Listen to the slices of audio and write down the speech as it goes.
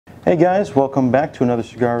Hey guys, welcome back to another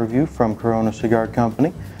cigar review from Corojo Cigar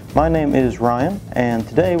Company. My name is Ryan, and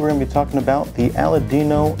today we're going to be talking about the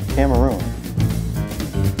Aladino Cameroon.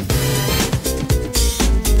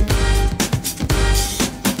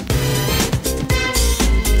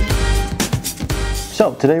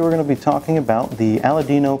 So today we're going to be talking about the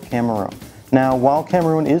Aladino Cameroon. Now, while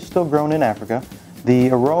Cameroon is still grown in Africa, the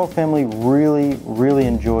Eiroa family really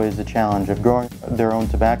enjoys the challenge of growing their own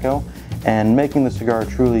tobacco and making the cigar a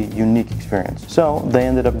truly unique experience. So they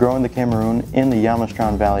ended up growing the Cameroon in the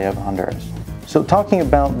Jamastran Valley of Honduras. So talking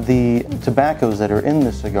about the tobaccos that are in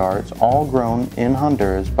this cigar, it's all grown in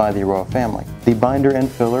Honduras by the Eiroa family. The binder and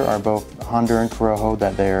filler are both Honduran Corojo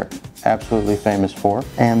that they're absolutely famous for,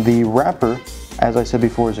 and the wrapper, as I said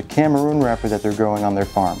before, is a Cameroon wrapper that they're growing on their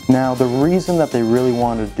farm. Now, the reason that they really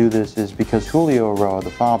wanted to do this is because Julio Eiroa,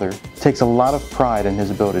 the father, takes a lot of pride in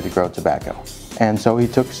his ability to grow tobacco. And so he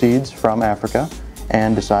took seeds from Africa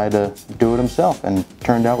and decided to do it himself, and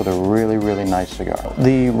turned out with a really nice cigar.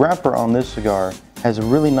 The wrapper on this cigar has a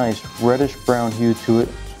really nice reddish brown hue to it.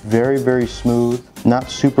 Very smooth, not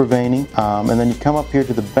super veiny. And then you come up here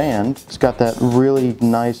to the band. It's got that really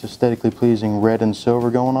nice, aesthetically pleasing red and silver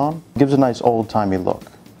going on. It gives a nice old-timey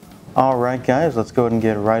look. All right, guys, let's go ahead and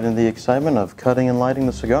get right into the excitement of cutting and lighting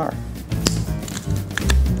the cigar.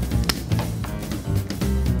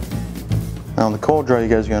 Now on the cold draw, you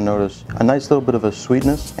guys are going to notice a nice little bit of a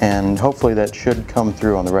sweetness, and hopefully that should come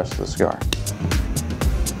through on the rest of the cigar.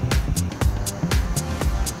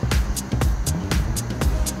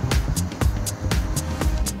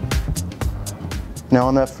 Now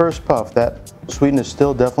on that first puff, that sweetness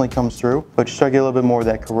still definitely comes through, but you start to get a little bit more of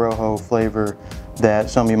that Corojo flavor that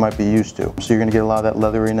some of you might be used to. So you're going to get a lot of that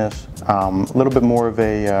leatheriness, a little bit more of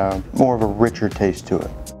a richer taste to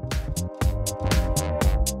it.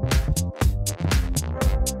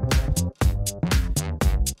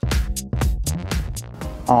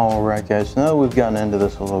 All right, guys, so now that we've gotten into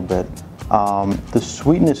this a little bit, the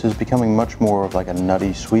sweetness is becoming much more of like a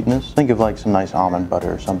nutty sweetness. Think of like some nice almond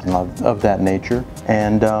butter or something of that nature.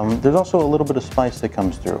 And there's also a little bit of spice that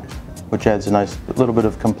comes through, which adds a nice little bit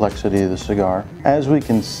of complexity to the cigar. As we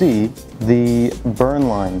can see, the burn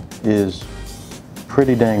line is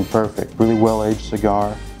pretty dang perfect. Really well-aged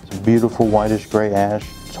cigar. It's a beautiful whitish gray ash.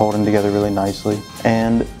 It's holding together really nicely.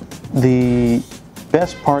 And the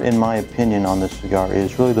best part, in my opinion, on this cigar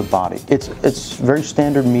is really the body. It's very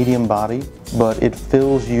standard medium body, but it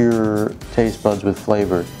fills your taste buds with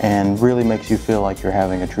flavor and really makes you feel like you're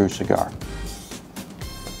having a true cigar.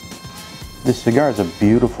 This cigar has a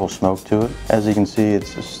beautiful smoke to it. As you can see,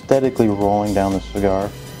 it's aesthetically rolling down the cigar,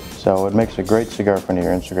 so it makes a great cigar for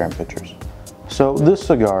your Instagram pictures. So this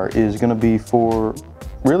cigar is going to be for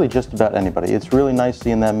really just about anybody. It's really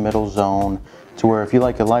nicely in that middle zone to where if you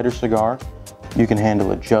like a lighter cigar, you can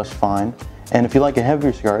handle it just fine. And if you like a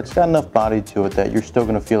heavier cigar, it's got enough body to it that you're still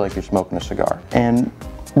going to feel like you're smoking a cigar. And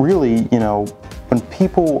really, you know, when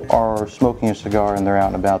people are smoking a cigar and they're out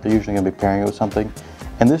and about, they're usually going to be pairing it with something.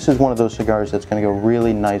 And this is one of those cigars that's going to go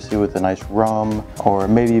really nicely with a nice rum or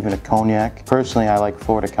maybe even a cognac. Personally, I like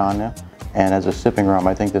Florida Cana, and as a sipping rum,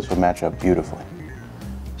 I think this would match up beautifully.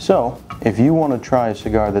 So, if you want to try a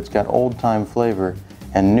cigar that's got old-time flavor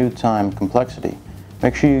and new-time complexity,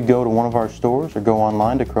 make sure you go to one of our stores or go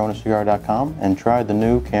online to corojocigar.com and try the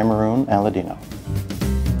new Cameroon Aladino.